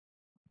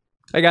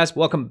Hey guys,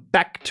 welcome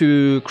back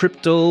to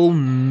Crypto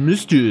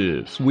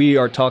Mischiefs. We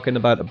are talking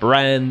about a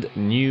brand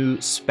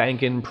new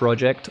spanking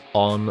project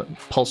on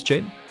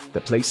Pulsechain, the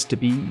place to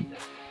be,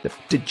 the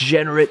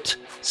degenerate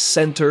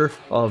center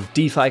of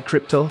DeFi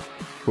crypto,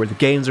 where the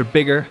gains are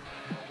bigger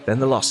than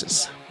the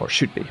losses, or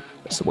should be.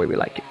 That's the way we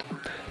like it.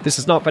 This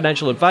is not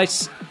financial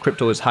advice.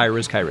 Crypto is high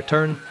risk, high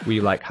return.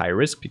 We like high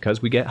risk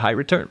because we get high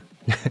return.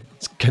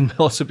 It can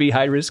also be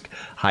high risk,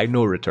 high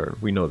no return.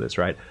 We know this,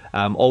 right?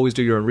 Always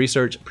do your own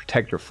research,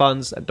 protect your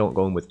funds, and don't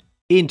go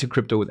into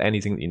crypto with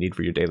anything that you need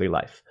for your daily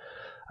life.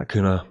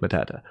 Hakuna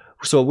Matata.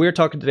 So we're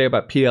talking today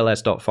about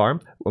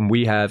PLS.farm, and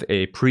we have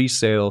a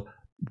pre-sale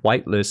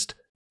whitelist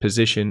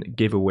position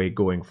giveaway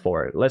going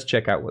for it. Let's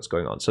check out what's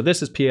going on. So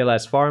this is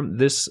PLS Farm.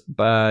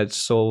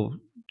 So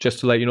just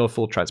to let you know,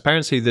 full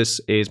transparency, this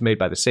is made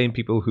by the same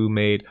people who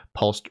made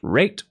Pulsed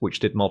Rate,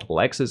 which did multiple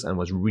X's and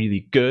was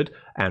really good,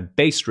 and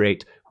Base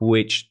Rate,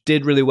 which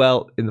did really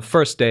well in the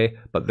first day,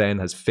 but then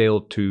has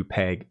failed to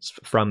peg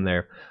from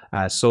there.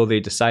 So they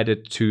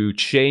decided to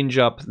change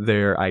up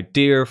their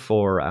idea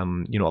for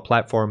a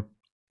platform.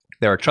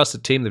 They're a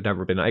trusted team. They've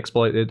never been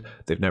exploited.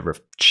 They've never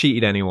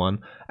cheated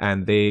anyone,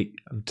 and they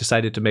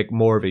decided to make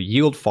more of a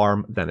yield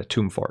farm than a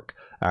tomb fork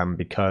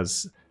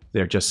because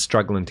they're just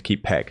struggling to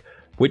keep peg.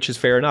 Which is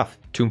fair enough.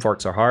 Tomb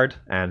forks are hard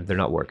and they're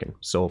not working.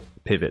 So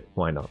pivot,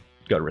 why not?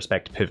 You gotta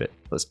respect pivot.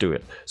 Let's do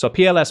it. So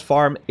PLS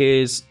Farm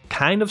is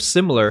kind of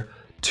similar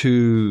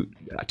to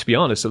be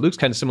honest, it looks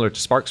kind of similar to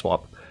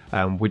SparkSwap,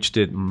 which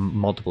did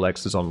multiple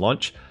X's on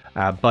launch.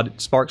 But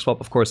SparkSwap,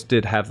 of course,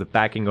 did have the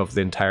backing of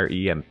the entire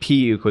EMP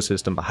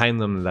ecosystem behind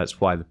them, and that's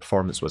why the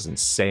performance was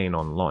insane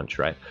on launch,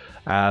 right?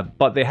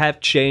 But they have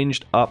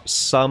changed up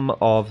some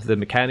of the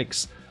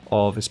mechanics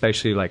of,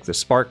 especially like the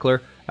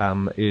sparkler,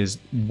 is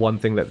one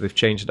thing that they've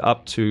changed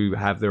up to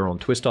have their own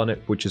twist on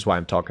it, which is why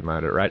I'm talking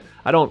about it, right?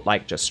 I don't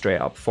like just straight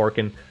up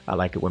forking. I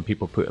like it when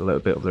people put a little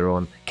bit of their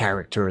own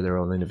character, their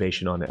own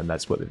innovation on it, and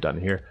that's what they've done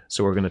here.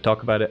 So we're going to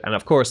talk about it. And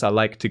of course, I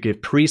like to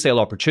give pre-sale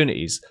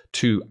opportunities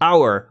to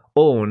our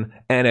own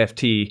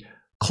NFT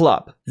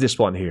club, this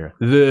one here,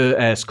 the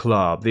S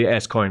Club, the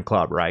S Coin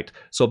Club, right?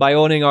 So by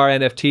owning our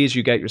NFTs,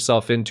 you get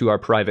yourself into our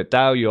private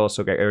DAO. You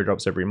also get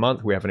airdrops every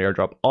month. We have an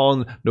airdrop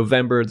on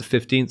November the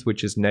 15th,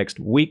 which is next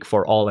week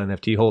for all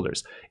NFT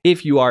holders.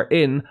 If you are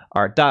in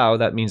our DAO,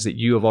 that means that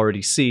you have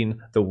already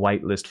seen the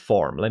whitelist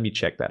form. Let me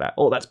check that out.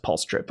 Oh, that's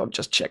Pulse Trip. I'm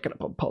just checking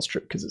up on Pulse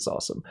Trip because it's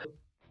awesome.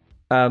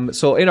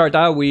 So in our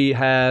DAO, we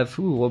have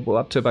we're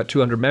up to about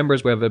 200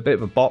 members. We have a bit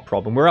of a bot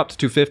problem. We're up to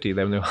 250.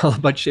 Then a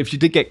bunch. If you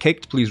did get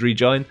kicked, please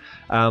rejoin.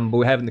 But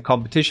we have in the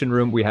competition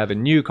room, we have a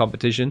new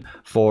competition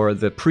for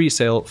the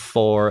pre-sale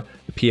for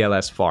the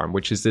PLS farm,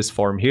 which is this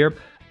farm here.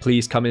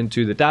 Please come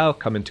into the DAO,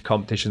 come into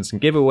competitions and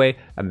giveaway,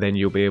 and then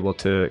you'll be able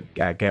to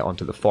get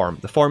onto the farm.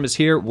 The farm is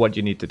here. What do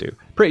you need to do?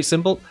 Pretty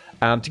simple.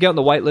 To get on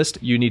the whitelist,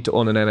 you need to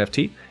own an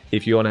NFT.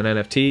 If you own an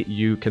NFT,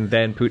 you can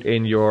then put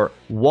in your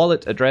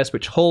wallet address,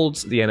 which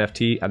holds the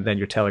NFT, and then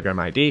your Telegram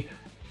ID.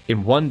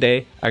 In one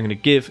day, I'm going to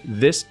give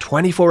this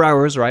 24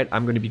 hours, right?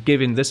 I'm going to be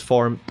giving this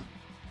form,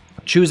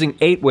 choosing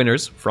 8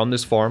 winners from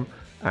this form,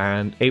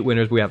 and 8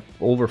 winners, we have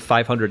over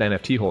 500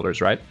 NFT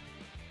holders, right?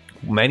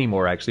 Many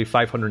more, actually,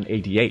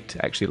 588,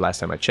 actually, last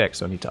time I checked,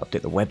 so I need to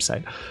update the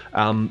website.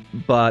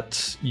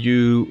 But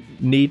you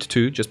need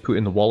to just put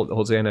in the wallet that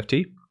holds the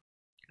NFT,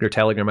 your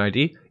Telegram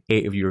ID,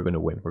 8 of you are going to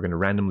win. We're going to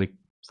randomly,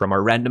 from our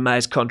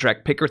randomized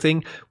contract picker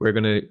thing, we're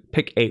going to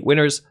pick 8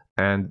 winners,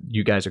 and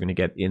you guys are going to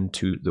get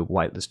into the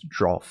whitelist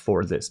draw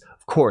for this.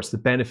 Of course, the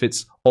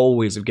benefits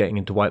always of getting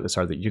into whitelist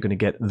are that you're going to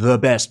get the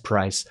best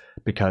price,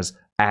 because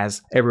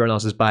as everyone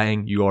else is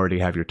buying, you already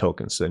have your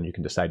tokens. So then you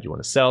can decide you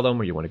want to sell them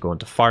or you want to go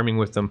into farming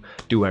with them,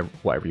 do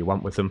whatever you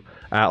want with them.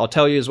 I'll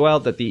tell you as well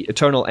that the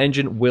Eternal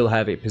Engine will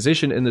have a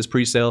position in this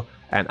pre-sale,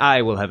 and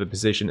I will have a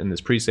position in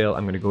this pre-sale.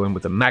 I'm going to go in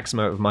with the max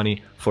amount of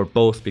money for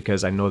both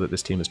because I know that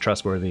this team is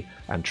trustworthy,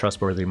 and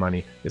trustworthy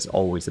money is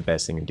always the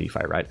best thing in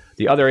DeFi, right?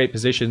 The other 8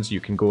 positions,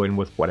 you can go in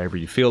with whatever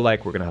you feel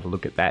like. We're going to have a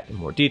look at that in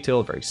more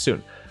detail very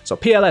soon. So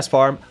PLS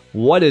Farm,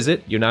 what is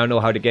it? You now know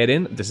how to get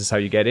in. This is how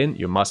you get in.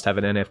 You must have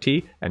an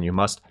NFT, and you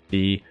must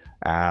be,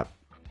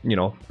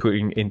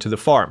 putting into the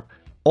farm.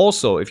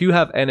 Also, if you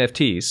have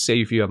NFTs,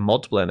 say if you have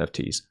multiple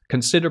NFTs,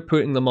 consider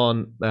putting them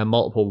on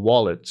multiple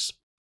wallets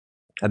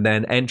and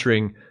then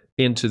entering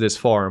into this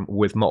farm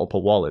with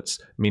multiple wallets,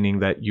 meaning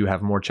that you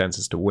have more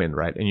chances to win,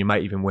 right? And you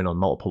might even win on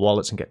multiple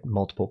wallets and get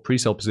multiple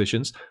pre-sale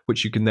positions,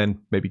 which you can then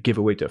maybe give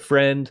away to a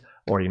friend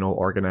or,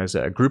 organize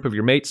a group of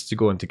your mates to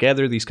go in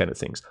together, these kind of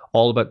things.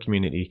 All about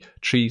community.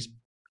 Treat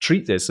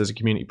this as a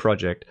community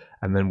project,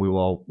 and then we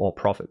will all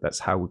profit. That's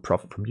how we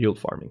profit from yield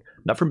farming.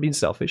 Not from being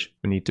selfish.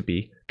 We need to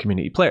be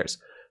community players.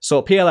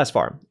 So PLS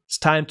Farm, it's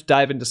time to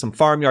dive into some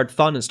farmyard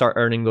fun and start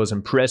earning those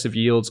impressive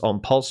yields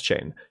on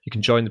Pulsechain. You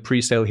can join the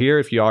pre-sale here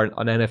if you are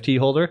an NFT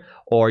holder,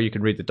 or you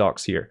can read the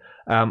docs here.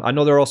 I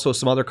know there are also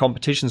some other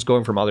competitions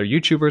going from other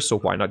YouTubers, so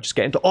why not just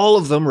get into all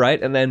of them,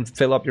 right? And then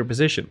fill up your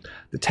position.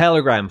 The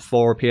Telegram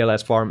for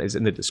PLS Farm is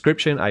in the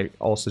description. I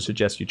also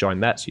suggest you join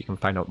that so you can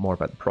find out more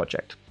about the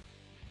project.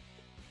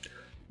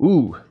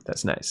 Ooh,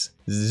 that's nice.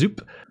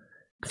 Zoop.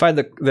 Find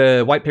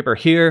the white paper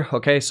here.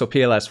 Okay, so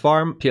PLS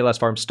Farm. PLS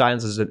Farm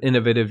stands as an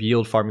innovative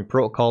yield farming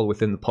protocol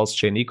within the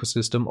Pulsechain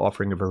ecosystem,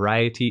 offering a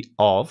variety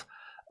of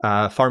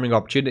farming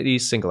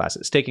opportunities, single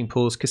asset staking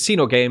pools,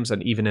 casino games,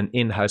 and even an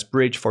in-house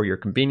bridge for your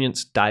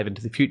convenience. Dive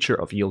into the future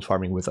of yield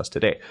farming with us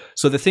today.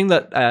 So the thing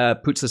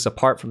that puts this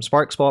apart from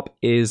SparkSwap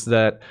is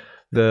that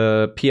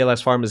the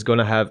PLS Farm is going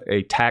to have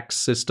a tax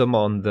system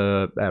on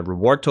the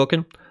reward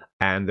token,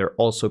 and they're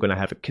also going to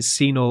have a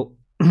casino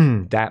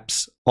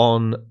dApps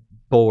on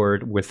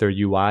board with their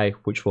UI,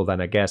 which will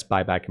then, I guess,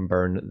 buy back and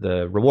burn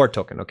the reward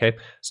token. Okay,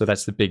 so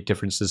that's the big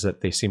differences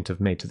that they seem to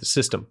have made to the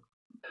system.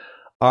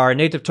 Our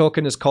native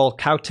token is called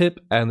CowTip,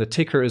 and the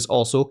ticker is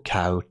also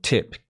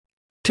CowTip.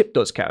 Tip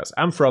those cows.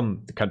 I'm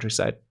from the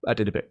countryside. I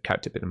did a bit of cow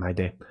tipping in my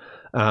day.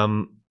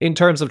 In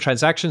terms of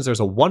transactions, there's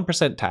a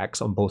 1% tax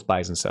on both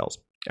buys and sells.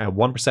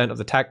 1% of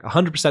the tax,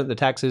 100% of the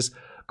taxes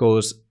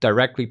goes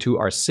directly to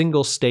our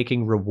single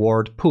staking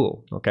reward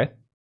pool. Okay,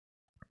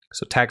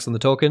 so tax on the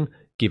token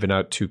given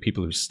out to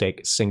people who stake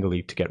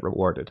singly to get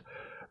rewarded.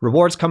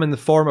 Rewards come in the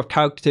form of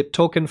CowTip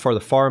token for the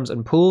farms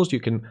and pools.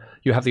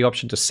 You have the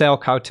option to sell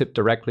CowTip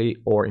directly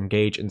or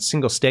engage in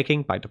single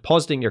staking by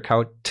depositing your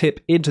CowTip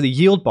into the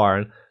yield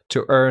barn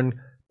to earn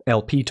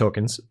LP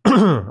tokens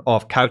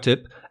of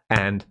CowTip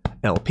and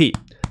LP,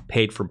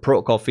 paid from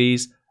protocol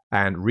fees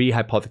and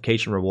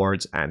rehypothecation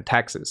rewards and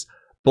taxes.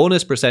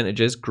 Bonus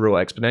percentages grow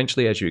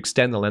exponentially as you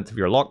extend the length of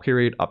your lock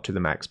period up to the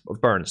max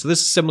of burn. So this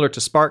is similar to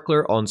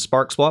Sparkler on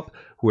SparkSwap,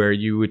 where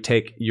you would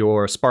take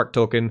your Spark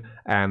token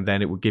and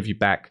then it would give you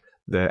back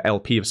the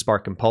LP of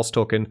Spark and Pulse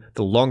token.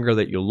 The longer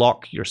that you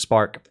lock your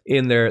Spark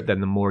in there, then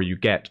the more you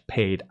get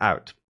paid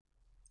out.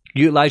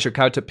 Utilize your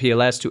CowTip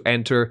PLS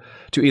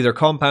to either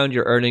compound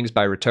your earnings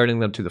by returning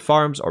them to the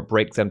farms or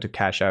break them to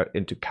cash out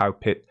into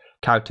CowTip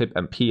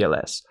and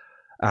PLS.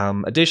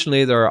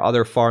 Additionally, there are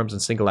other farms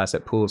and single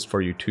asset pools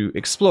for you to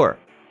explore.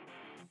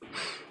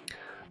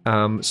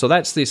 So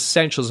that's the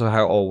essentials of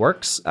how it all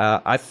works.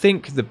 I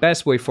think the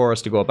best way for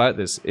us to go about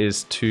this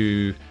is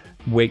to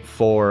wait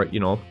for,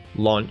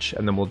 launch,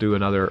 and then we'll do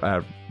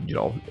another,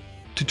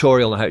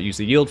 tutorial on how to use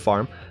the yield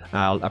farm.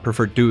 I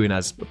prefer doing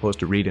as opposed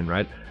to reading,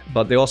 right?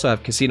 But they also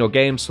have casino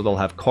games, so they'll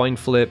have coin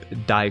flip,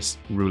 dice,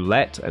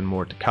 roulette, and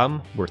more to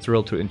come. We're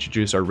thrilled to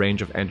introduce our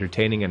range of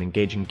entertaining and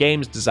engaging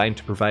games designed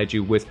to provide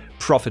you with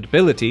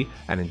profitability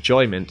and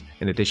enjoyment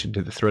in addition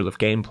to the thrill of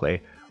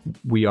gameplay.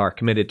 We are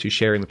committed to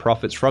sharing the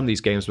profits from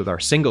these games with our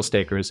single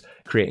stakers,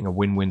 creating a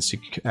win-win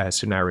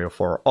scenario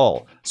for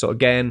all. So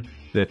again,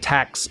 the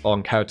tax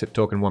on CowTip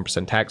token,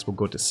 1% tax, will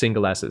go to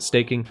single asset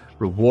staking,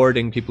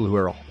 rewarding people who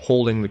are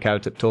holding the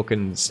CowTip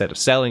token instead of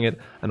selling it,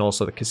 and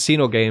also the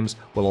casino games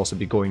will also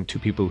be going to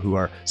people who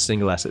are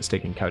single asset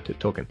staking CowTip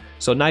token.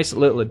 So nice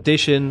little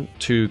addition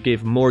to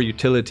give more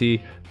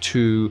utility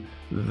to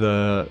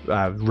the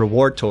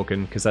reward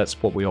token, because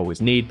that's what we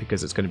always need,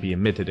 because it's going to be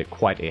emitted at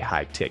quite a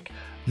high tick.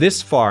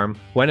 This farm,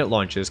 when it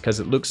launches, because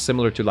it looks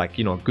similar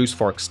to Goose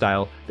Fork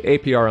style, the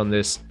APR on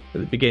this at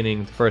the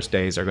beginning, the first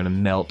days, are going to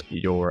melt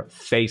your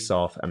face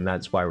off, and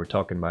that's why we're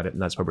talking about it,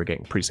 and that's why we're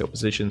getting pre-sale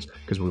positions,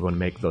 because we want to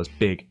make those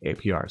big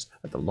APRs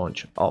at the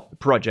launch of the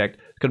project.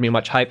 It's going to be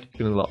much hyped.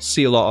 You're going to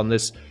see a lot on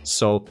this.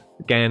 So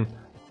again,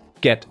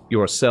 get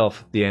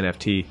yourself the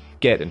NFT,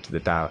 get into the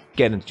DAO,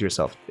 get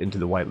yourself into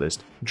the whitelist,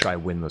 and try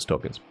win those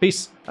tokens.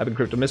 Peace. I've been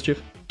Crypto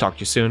Mischief. Talk to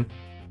you soon.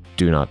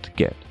 Do not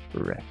get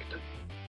wrecked.